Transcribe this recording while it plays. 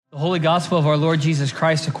Holy Gospel of our Lord Jesus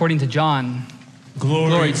Christ according to John.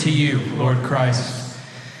 Glory to you, Lord Christ.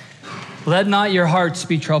 Let not your hearts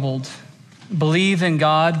be troubled. Believe in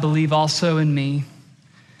God, believe also in me.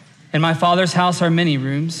 In my Father's house are many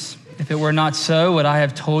rooms. If it were not so, would I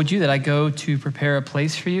have told you that I go to prepare a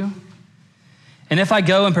place for you? And if I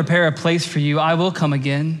go and prepare a place for you, I will come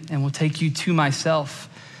again and will take you to myself,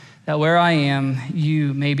 that where I am,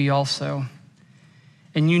 you may be also.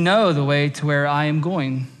 And you know the way to where I am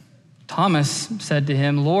going. Thomas said to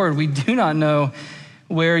him, Lord, we do not know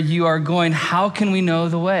where you are going. How can we know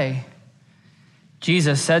the way?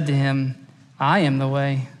 Jesus said to him, I am the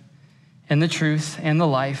way and the truth and the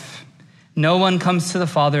life. No one comes to the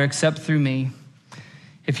Father except through me.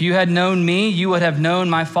 If you had known me, you would have known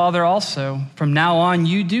my Father also. From now on,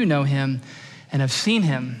 you do know him and have seen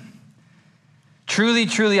him. Truly,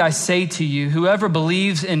 truly, I say to you, whoever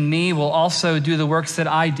believes in me will also do the works that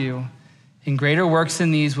I do. And greater works than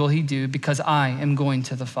these will he do, because I am going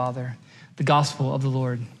to the Father. The gospel of the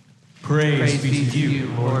Lord. Praise be to you,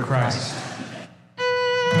 Lord Christ.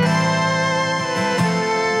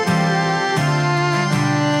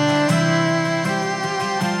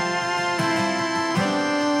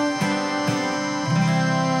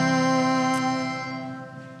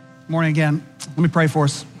 Morning again. Let me pray for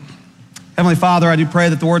us. Heavenly Father, I do pray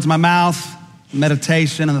that the words of my mouth, the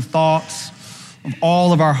meditation, and the thoughts of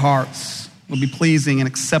all of our hearts will be pleasing and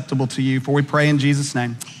acceptable to you, for we pray in Jesus'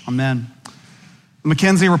 name. Amen. The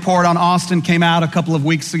McKinsey report on Austin came out a couple of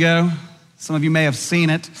weeks ago. Some of you may have seen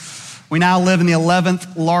it. We now live in the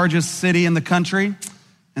 11th largest city in the country.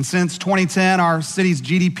 And since 2010, our city's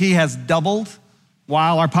GDP has doubled,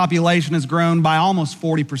 while our population has grown by almost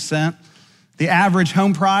 40%. The average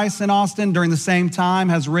home price in Austin during the same time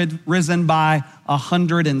has risen by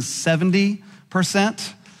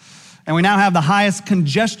 170%. And we now have the highest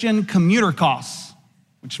congestion commuter costs,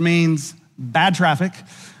 which means bad traffic,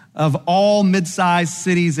 of all mid-sized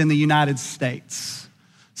cities in the United States.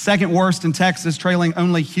 Second worst in Texas, trailing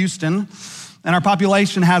only Houston. And our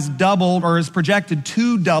population has doubled, or is projected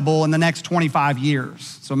to double in the next 25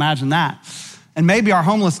 years. So imagine that. And maybe our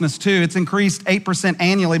homelessness too. It's increased 8%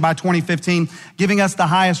 annually by 2015, giving us the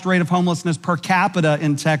highest rate of homelessness per capita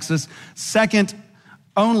in Texas, second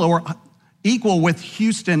only or equal with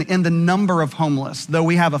Houston in the number of homeless, though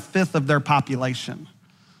we have a fifth of their population.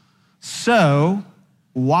 So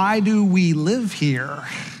why do we live here?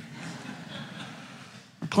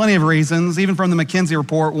 Plenty of reasons, even from the McKinsey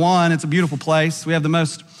report. One, it's a beautiful place. We have the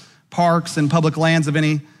most parks and public lands of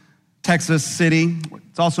any Texas city.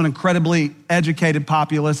 It's also an incredibly educated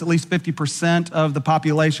populace. At least 50% of the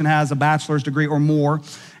population has a bachelor's degree or more.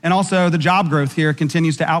 And also the job growth here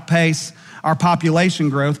continues to outpace our population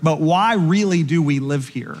growth. But why really do we live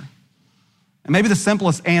here? And maybe the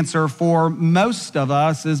simplest answer for most of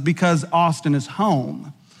us is because Austin is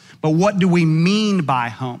home. But what do we mean by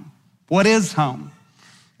home? What is home?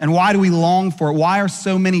 And why do we long for it? Why are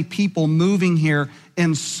so many people moving here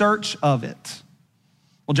in search of it?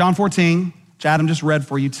 Well, John 14, which Adam just read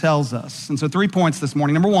for you, tells us. And so 3 points this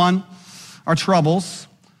morning. Number one, our troubles.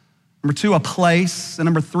 Number two, a place. And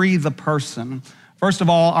number three, the person. First of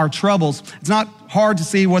all, our troubles. It's not hard to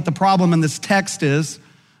see what the problem in this text is.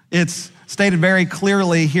 It's stated very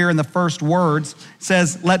clearly here in the first words. It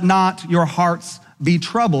says, let not your hearts be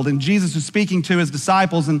troubled. And Jesus is speaking to his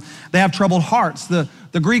disciples, and they have troubled hearts. The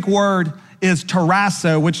Greek word is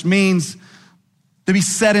tarasso, which means to be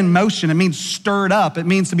set in motion. It means stirred up. It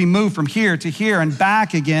means to be moved from here to here and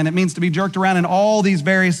back again. It means to be jerked around in all these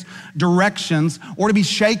various directions, or to be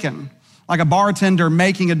shaken, like a bartender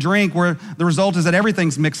making a drink where the result is that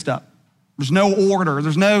everything's mixed up. There's no order,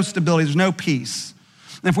 there's no stability, there's no peace.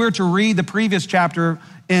 And if we were to read the previous chapter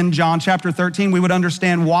in John, chapter 13, we would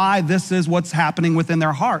understand why this is what's happening within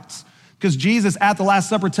their hearts. Because Jesus at the Last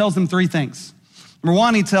Supper tells them three things. Number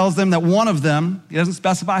one, he tells them that one of them, he doesn't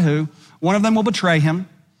specify who, one of them will betray him.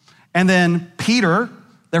 And then Peter,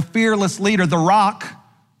 their fearless leader, the Rock,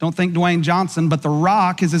 don't think Dwayne Johnson, but the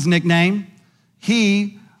Rock is his nickname.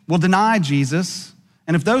 He will deny Jesus.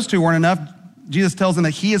 And if those two weren't enough, Jesus tells them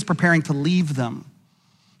that he is preparing to leave them.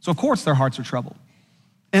 So of course their hearts are troubled.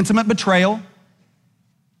 Intimate betrayal,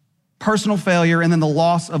 personal failure, and then the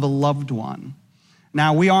loss of a loved one.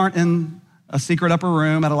 Now, we aren't in a secret upper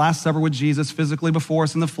room at a Last Supper with Jesus physically before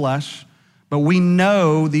us in the flesh, but we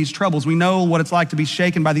know these troubles. We know what it's like to be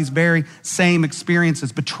shaken by these very same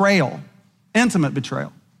experiences. Betrayal, intimate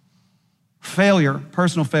betrayal, failure,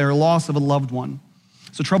 personal failure, loss of a loved one.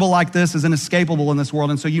 So trouble like this is inescapable in this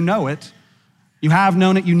world, and so you know it. You have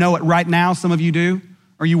known it, you know it right now, some of you do,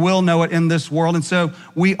 or you will know it in this world. And so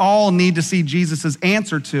we all need to see Jesus'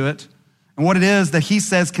 answer to it. And and what it is that he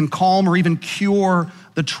says can calm or even cure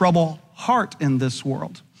the troubled heart in this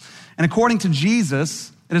world. And according to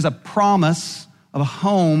Jesus, it is a promise of a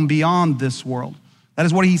home beyond this world. That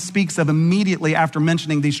is what he speaks of immediately after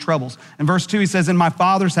mentioning these troubles. In verse 2, he says, in my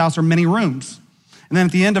Father's house are many rooms. And then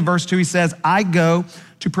at the end of verse 2, he says, I go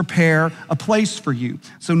to prepare a place for you.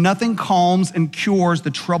 So nothing calms and cures the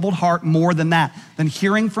troubled heart more than that, than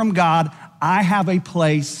hearing from God, I have a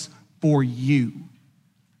place for you.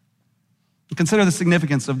 Consider the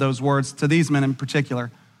significance of those words to these men in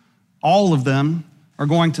particular. All of them are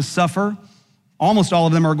going to suffer. Almost all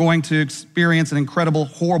of them are going to experience an incredible,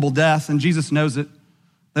 horrible death, and Jesus knows it.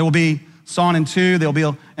 They will be sawn in two. They'll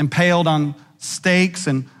be impaled on stakes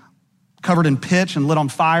and covered in pitch and lit on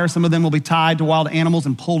fire. Some of them will be tied to wild animals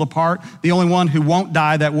and pulled apart. The only one who won't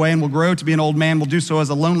die that way and will grow to be an old man will do so as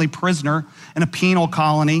a lonely prisoner in a penal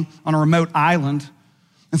colony on a remote island.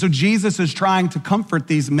 And so Jesus is trying to comfort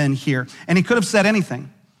these men here. And he could have said anything.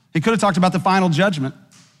 He could have talked about the final judgment,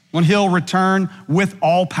 when he'll return with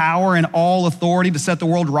all power and all authority to set the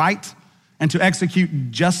world right and to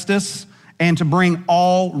execute justice and to bring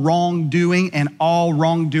all wrongdoing and all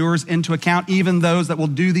wrongdoers into account, even those that will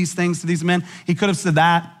do these things to these men. He could have said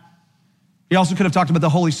that. He also could have talked about the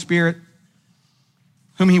Holy Spirit,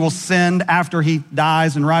 whom he will send after he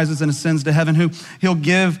dies and rises and ascends to heaven, who he'll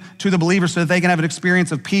give to the believers so that they can have an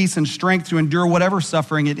experience of peace and strength to endure whatever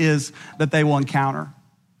suffering it is that they will encounter.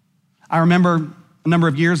 I remember a number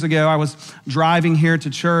of years ago, I was driving here to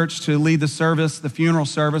church to lead the service, the funeral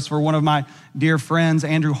service for one of my dear friends,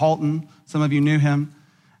 Andrew Halton. Some of you knew him.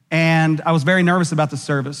 And I was very nervous about the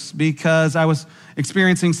service because I was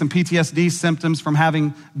experiencing some PTSD symptoms from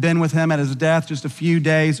having been with him at his death just a few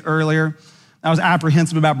days earlier. I was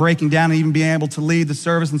apprehensive about breaking down and even being able to lead the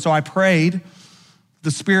service. And so I prayed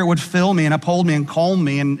the Spirit would fill me and uphold me and calm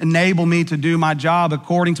me and enable me to do my job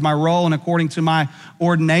according to my role and according to my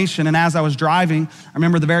ordination. And as I was driving, I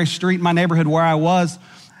remember the very street in my neighborhood where I was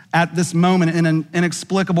at this moment, in an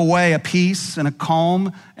inexplicable way, a peace and a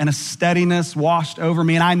calm and a steadiness washed over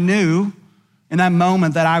me. And I knew in that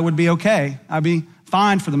moment that I would be okay. I'd be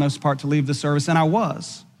fine for the most part to leave the service, and I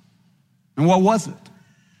was. And what was it?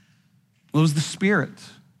 Well, it was the Spirit.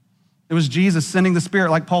 It was Jesus sending the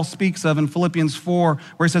Spirit, like Paul speaks of in Philippians 4,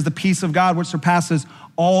 where he says, the peace of God, which surpasses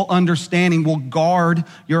all understanding, will guard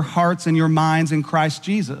your hearts and your minds in Christ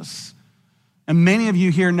Jesus. And many of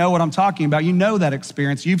you here know what I'm talking about. You know that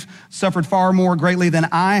experience. You've suffered far more greatly than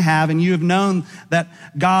I have, and you have known that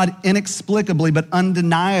God inexplicably but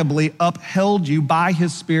undeniably upheld you by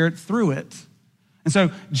his Spirit through it. And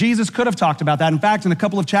so Jesus could have talked about that. In fact, in a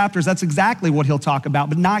couple of chapters, that's exactly what he'll talk about,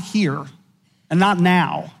 but not here and not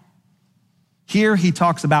now. Here he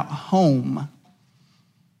talks about home.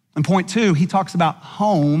 And point 2, he talks about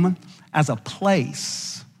home as a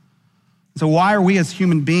place. So why are we as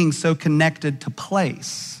human beings so connected to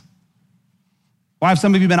place? Why have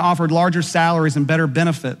some of you been offered larger salaries and better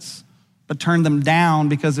benefits, but turned them down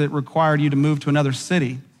because it required you to move to another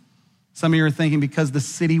city? Some of you are thinking because the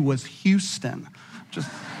city was Houston.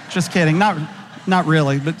 Just kidding, not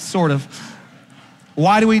really, but sort of.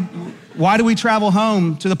 Why do we travel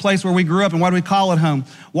home to the place where we grew up, and why do we call it home?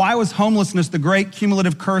 Why was homelessness the great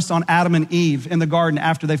cumulative curse on Adam and Eve in the garden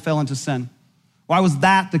after they fell into sin? Why was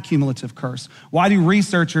that the cumulative curse? Why do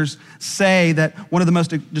researchers say that one of the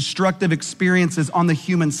most destructive experiences on the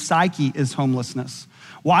human psyche is homelessness?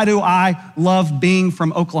 Why do I love being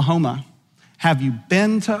from Oklahoma? Have you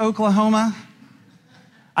been to Oklahoma?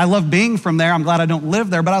 I love being from there. I'm glad I don't live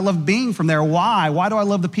there, but I love being from there. Why? Why do I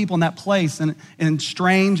love the people in that place in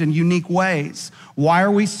strange and unique ways? Why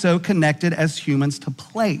are we so connected as humans to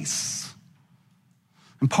place?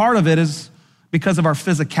 And part of it is because of our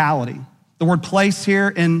physicality. The word place here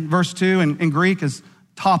in verse 2 in Greek is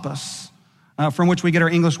topos, from which we get our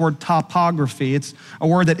English word topography. It's a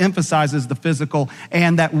word that emphasizes the physical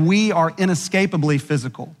and that we are inescapably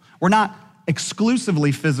physical. We're not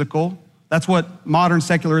exclusively physical. That's what modern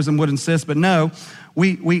secularism would insist, but no,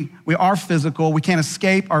 we are physical. We can't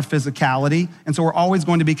escape our physicality, and so we're always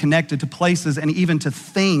going to be connected to places and even to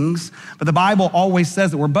things. But the Bible always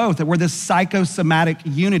says that we're both, that we're this psychosomatic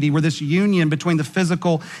unity. We're this union between the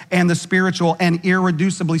physical and the spiritual, and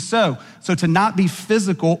irreducibly so. So to not be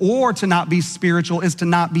physical or to not be spiritual is to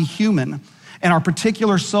not be human. And our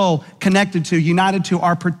particular soul connected to, united to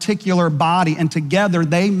our particular body, and together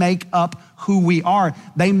they make up who we are.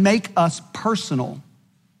 They make us personal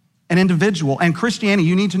and individual. And Christianity,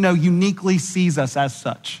 you need to know, uniquely sees us as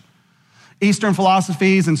such. Eastern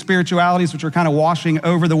philosophies and spiritualities, which are kind of washing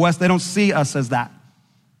over the West, they don't see us as that.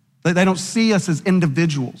 They don't see us as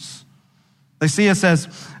individuals. They see us as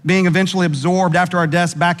being eventually absorbed after our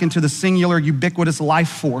deaths back into the singular, ubiquitous life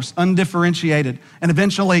force, undifferentiated, and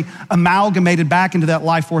eventually amalgamated back into that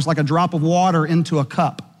life force like a drop of water into a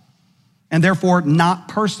cup, and therefore not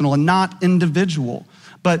personal and not individual.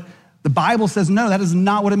 But the Bible says, no, that is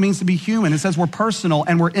not what it means to be human. It says we're personal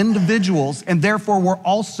and we're individuals, and therefore we're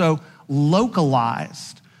also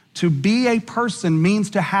localized. To be a person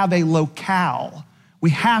means to have a locale.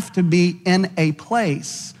 We have to be in a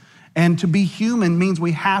place. And to be human means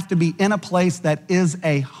we have to be in a place that is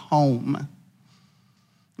a home.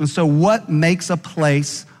 And so what makes a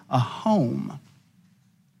place a home?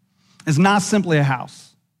 It's not simply a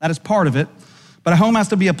house. That is part of it. But a home has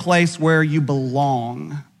to be a place where you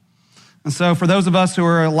belong. And so for those of us who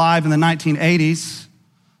are alive in the 1980s,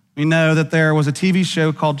 we know that there was a TV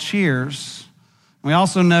show called Cheers. We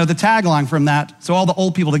also know the tagline from that. So all the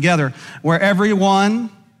old people together, where everyone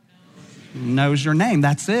knows your name.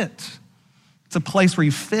 That's it. It's a place where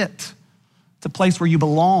you fit. It's a place where you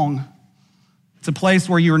belong. It's a place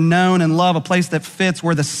where you're known and loved, a place that fits,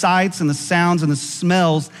 where the sights and the sounds and the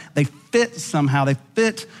smells, they fit somehow. They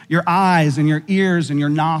fit your eyes and your ears and your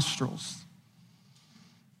nostrils.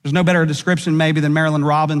 There's no better description maybe than Marilyn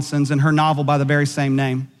Robinson's in her novel by the very same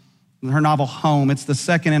name. In her novel, Home. It's the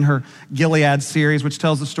second in her Gilead series, which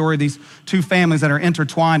tells the story of these two families that are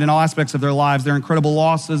intertwined in all aspects of their lives, their incredible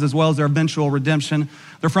losses as well as their eventual redemption.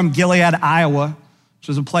 They're from Gilead, Iowa, which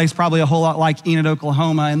is a place probably a whole lot like Enid,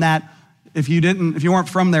 Oklahoma, and that if you weren't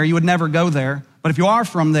from there, you would never go there. But if you are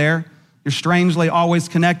from there, you're strangely always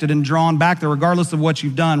connected and drawn back there, regardless of what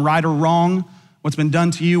you've done, right or wrong, what's been done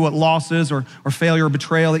to you, what losses or failure or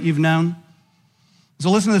betrayal that you've known. So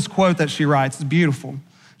listen to this quote that she writes. It's beautiful.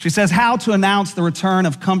 She says, how to announce the return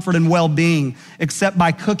of comfort and well-being except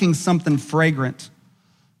by cooking something fragrant.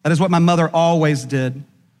 That is what my mother always did.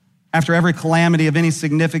 After every calamity of any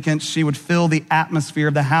significance, she would fill the atmosphere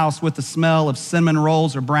of the house with the smell of cinnamon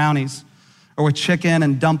rolls or brownies, or with chicken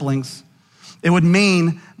and dumplings. It would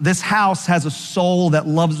mean this house has a soul that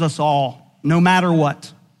loves us all, no matter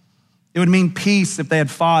what. It would mean peace if they had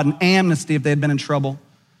fought and amnesty if they had been in trouble.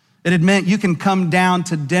 It had meant you can come down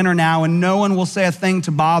to dinner now and no one will say a thing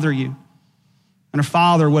to bother you. And her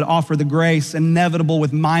father would offer the grace inevitable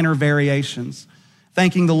with minor variations,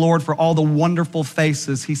 thanking the Lord for all the wonderful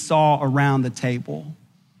faces he saw around the table.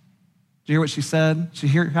 Did you hear what she said? Did you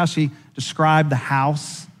hear how she described the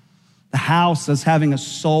house? The house as having a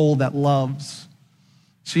soul that loves.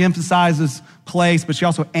 She emphasizes place, but she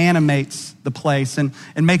also animates the place and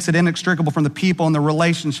makes it inextricable from the people and the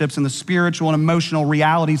relationships and the spiritual and emotional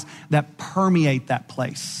realities that permeate that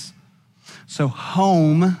place. So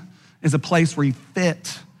home is a place where you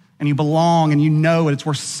fit and you belong and you know it. It's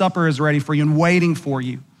where supper is ready for you and waiting for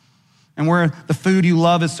you, and where the food you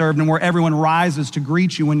love is served, and where everyone rises to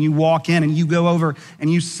greet you when you walk in and you go over and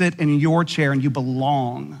you sit in your chair and you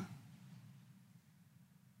belong.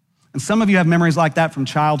 And some of you have memories like that from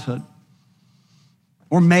childhood.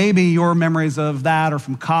 Or maybe your memories of that are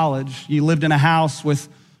from college. You lived in a house with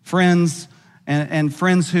friends and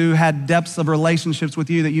friends who had depths of relationships with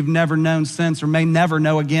you that you've never known since or may never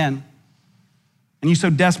know again. And you so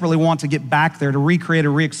desperately want to get back there to recreate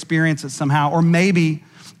or re-experience it somehow. Or maybe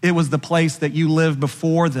it was the place that you lived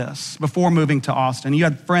before this, before moving to Austin. You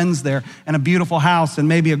had friends there and a beautiful house and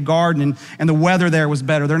maybe a garden, and the weather there was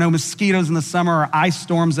better. There are no mosquitoes in the summer or ice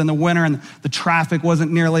storms in the winter, and the traffic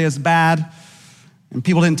wasn't nearly as bad. And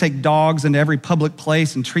people didn't take dogs into every public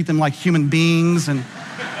place and treat them like human beings. And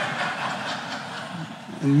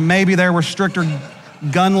maybe there were stricter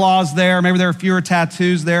gun laws there. Maybe there were fewer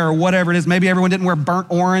tattoos there or whatever it is. Maybe everyone didn't wear burnt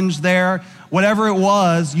orange there. Whatever it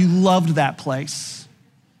was, you loved that place.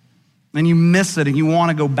 And you miss it and you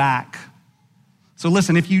want to go back. So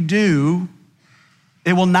listen, if you do,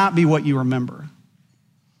 it will not be what you remember,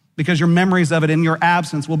 because your memories of it in your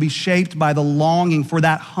absence will be shaped by the longing for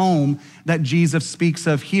that home that Jesus speaks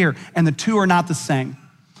of here. And the two are not the same.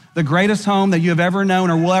 The greatest home that you have ever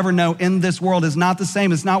known or will ever know in this world is not the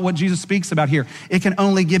same. It's not what Jesus speaks about here. It can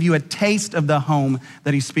only give you a taste of the home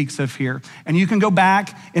that he speaks of here. And you can go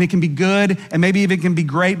back and it can be good and maybe even can be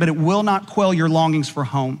great, but it will not quell your longings for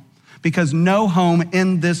home, because no home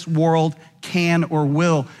in this world can or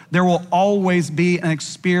will. There will always be an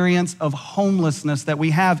experience of homelessness that we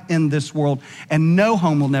have in this world, and no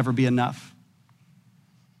home will never be enough.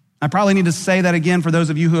 I probably need to say that again for those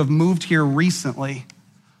of you who have moved here recently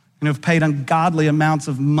and have paid ungodly amounts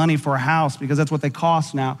of money for a house because that's what they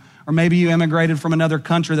cost now. Or maybe you immigrated from another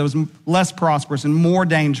country that was less prosperous and more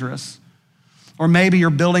dangerous. Or maybe you're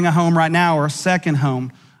building a home right now, or a second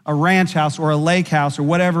home, a ranch house or a lake house or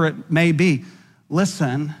whatever it may be.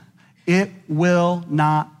 Listen, it will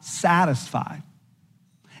not satisfy.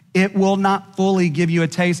 It will not fully give you a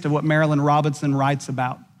taste of what Marilyn Robinson writes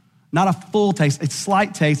about. Not a full taste, a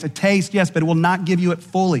slight taste, a taste, yes, but it will not give you it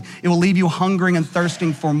fully. It will leave you hungering and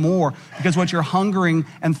thirsting for more, because what you're hungering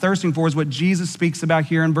and thirsting for is what Jesus speaks about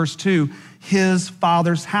here in verse 2, his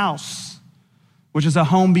Father's house, which is a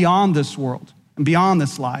home beyond this world and beyond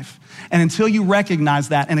this life. And until you recognize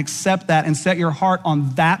that and accept that and set your heart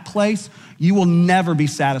on that place, you will never be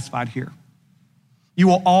satisfied here. You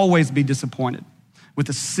will always be disappointed with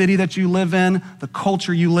the city that you live in, the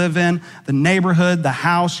culture you live in, the neighborhood, the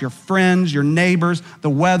house, your friends, your neighbors, the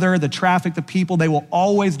weather, the traffic, the people. They will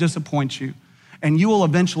always disappoint you, and you will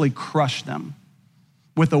eventually crush them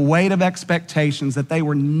with a weight of expectations that they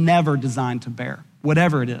were never designed to bear,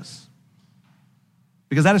 whatever it is.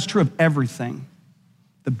 Because that is true of everything.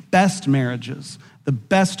 The best marriages, the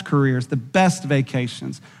best careers, the best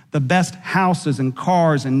vacations, the best houses and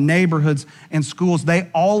cars and neighborhoods and schools, they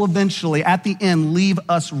all eventually, at the end, leave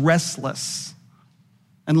us restless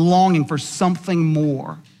and longing for something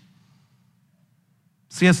more.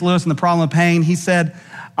 C.S. Lewis in The Problem of Pain, he said,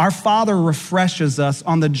 our Father refreshes us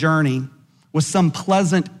on the journey with some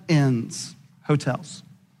pleasant inns, hotels,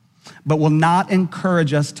 but will not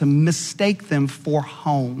encourage us to mistake them for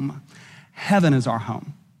home. Heaven is our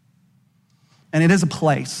home, and it is a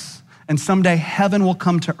place. And someday heaven will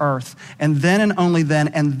come to earth, and then and only then,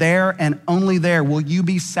 and there and only there will you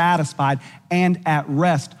be satisfied and at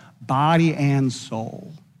rest, body and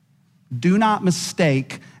soul. Do not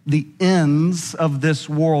mistake the ends of this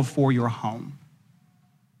world for your home.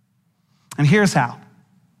 And here's how.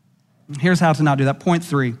 Here's how to not do that. Point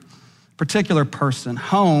 3, particular person.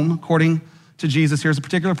 Home, according to Jesus, here's a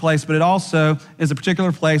particular place, but it also is a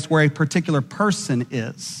particular place where a particular person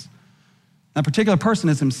is. That particular person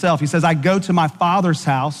is himself. He says, I go to my Father's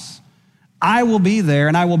house. I will be there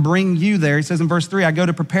and I will bring you there. He says in verse 3, I go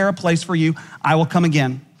to prepare a place for you. I will come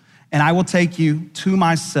again and I will take you to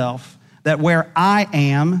myself, that where I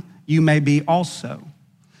am, you may be also.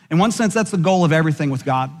 In one sense, that's the goal of everything with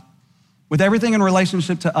God. With everything in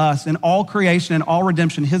relationship to us, in all creation and all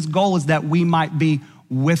redemption, his goal is that we might be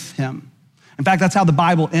with him. In fact, that's how the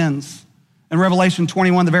Bible ends. In Revelation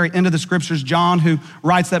 21, the very end of the scriptures, John, who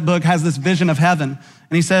writes that book, has this vision of heaven.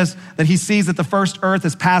 And he says that he sees that the first earth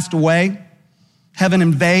has passed away. Heaven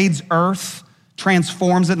invades earth,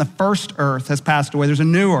 transforms it, and the first earth has passed away. There's a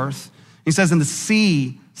new earth. He says in the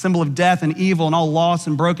sea, symbol of death and evil and all loss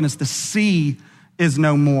and brokenness, the sea is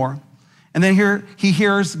no more. And then here he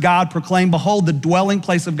hears God proclaim, behold, the dwelling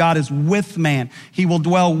place of God is with man. He will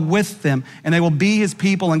dwell with them, and they will be his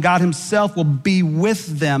people, and God himself will be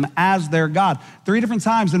with them as their God. 3 different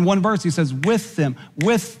times in one verse, he says, with them,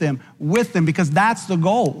 with them, with them, because that's the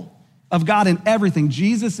goal of God in everything.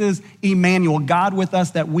 Jesus is Emmanuel, God with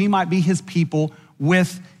us, that we might be his people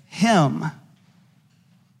with him. And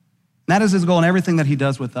that is his goal in everything that he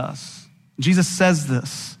does with us. Jesus says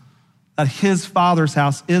this, that his Father's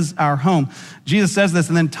house is our home. Jesus says this,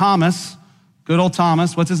 and then Thomas, good old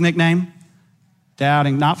Thomas, what's his nickname?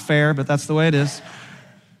 Doubting, not fair, but that's the way it is.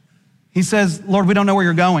 He says, Lord, we don't know where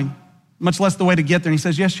you're going, much less the way to get there. And he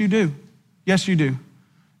says, yes, you do. Yes, you do.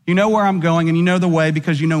 You know where I'm going, and you know the way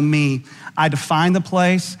because you know me. I define the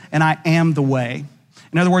place, and I am the way.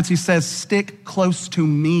 In other words, he says, stick close to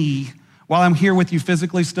me. While I'm here with you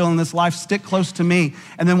physically still in this life, stick close to me.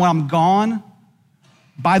 And then when I'm gone,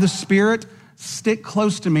 by the Spirit, stick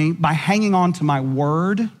close to me by hanging on to my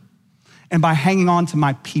word and by hanging on to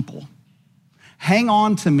my people. Hang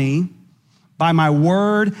on to me by my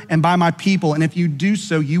word and by my people. And if you do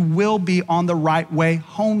so, you will be on the right way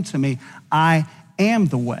home to me. I am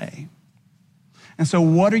the way. And so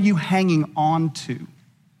what are you hanging on to? In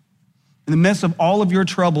the midst of all of your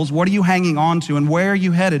troubles, what are you hanging on to, and where are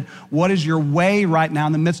you headed? What is your way right now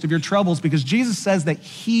in the midst of your troubles? Because Jesus says that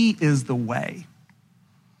he is the way.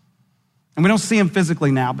 And we don't see him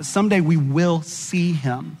physically now, but someday we will see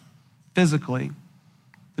him physically.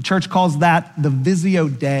 The church calls that the Visio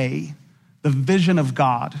Dei, the vision of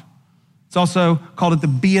God. It's also called it the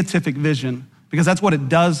beatific vision, because that's what it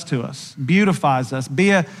does to us, beautifies us.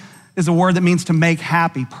 Bea is a word that means to make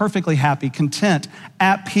happy, perfectly happy, content,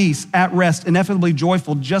 at peace, at rest, ineffably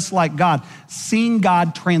joyful, just like God. Seeing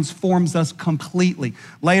God transforms us completely.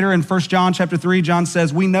 Later in 1 John chapter 3, John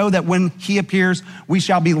says, we know that when he appears, we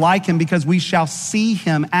shall be like him because we shall see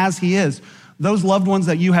him as he is. Those loved ones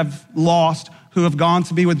that you have lost who have gone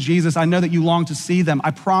to be with Jesus, I know that you long to see them.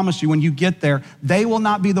 I promise you, when you get there, they will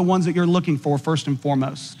not be the ones that you're looking for first and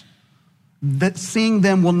foremost. That seeing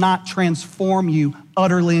them will not transform you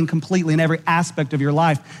utterly and completely in every aspect of your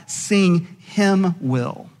life. Seeing him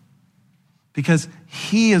will. because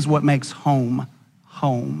he is what makes home,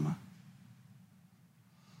 home.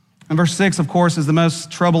 And verse 6, of course, is the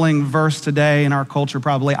most troubling verse today in our culture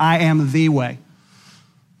probably. I am the way.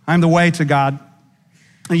 I'm the way to God.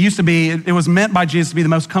 It was meant by Jesus to be the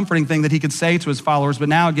most comforting thing that he could say to his followers, but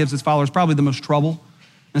now it gives his followers probably the most trouble,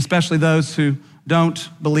 especially those who don't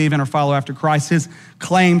believe in or follow after Christ. His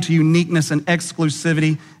claim to uniqueness and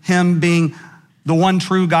exclusivity, him being the one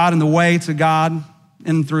true God and the way to God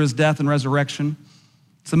in and through his death and resurrection,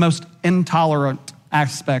 it's the most intolerant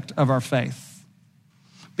aspect of our faith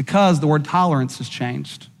because the word tolerance has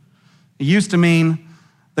changed. It used to mean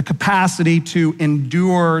the capacity to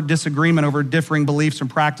endure disagreement over differing beliefs and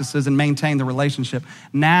practices and maintain the relationship.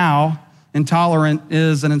 Now, intolerant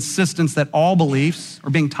is an insistence that all beliefs, or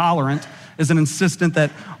being tolerant, is an insistence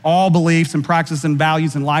that all beliefs and practices and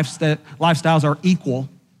values and lifestyles are equal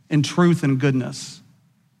in truth and goodness.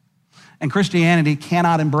 And Christianity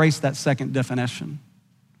cannot embrace that second definition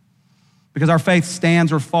because our faith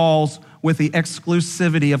stands or falls with the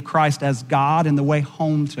exclusivity of Christ as God and the way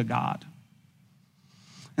home to God.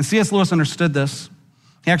 And C.S. Lewis understood this.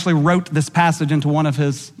 He actually wrote this passage into one of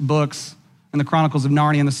his books in the Chronicles of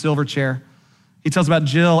Narnia and the Silver Chair. He tells about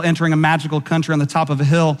Jill entering a magical country on the top of a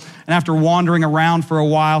hill, and after wandering around for a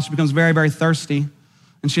while, she becomes very, very thirsty,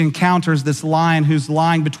 and she encounters this lion who's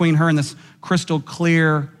lying between her and this crystal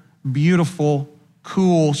clear, beautiful,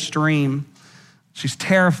 cool stream. She's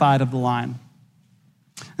terrified of the lion.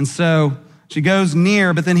 And so she goes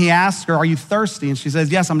near, but then he asks her, are you thirsty? And she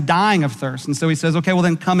says, yes, I'm dying of thirst. And so he says, okay, well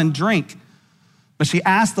then come and drink. But she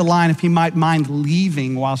asks the lion if he might mind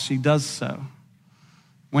leaving while she does so.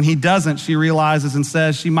 When he doesn't, she realizes and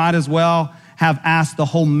says she might as well have asked the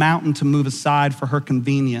whole mountain to move aside for her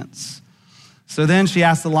convenience. So then she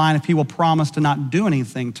asks the lion if he will promise to not do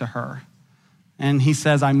anything to her. And he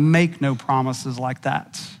says, I make no promises like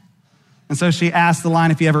that. And so she asks the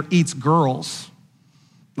lion if he ever eats girls.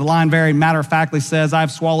 The lion very matter-of-factly says, I've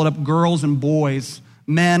swallowed up girls and boys,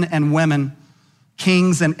 men and women,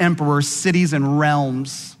 kings and emperors, cities and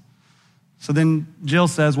realms. So then Jill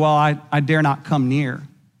says, well, I dare not come near.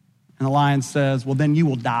 And the lion says, well, then you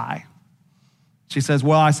will die. She says,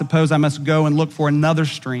 well, I suppose I must go and look for another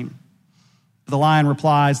stream. But the lion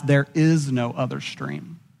replies, there is no other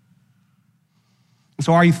stream. And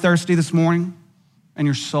so are you thirsty this morning in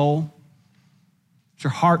your soul? Is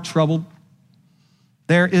your heart troubled?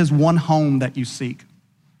 There is one home that you seek.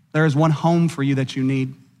 There is one home for you that you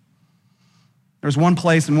need. There's one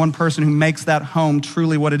place and one person who makes that home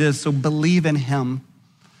truly what it is. So believe in him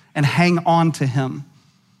and hang on to him.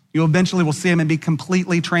 You eventually will see him and be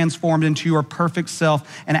completely transformed into your perfect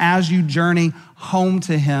self. And as you journey home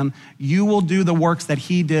to him, you will do the works that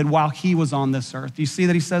he did while he was on this earth. Do you see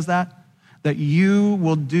that he says that? That you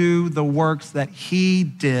will do the works that he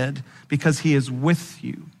did because he is with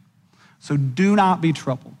you. So do not be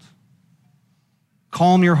troubled.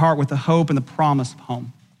 Calm your heart with the hope and the promise of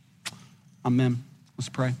home. Amen. Let's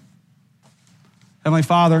pray. Heavenly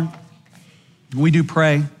Father, we do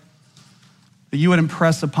pray that you would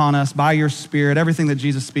impress upon us by your Spirit everything that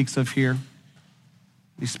Jesus speaks of here.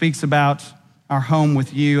 He speaks about our home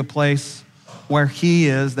with you, a place where he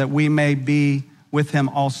is, that we may be with him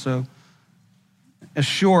also.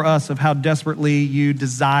 Assure us of how desperately you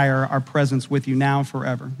desire our presence with you now and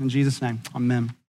forever. In Jesus' name, amen.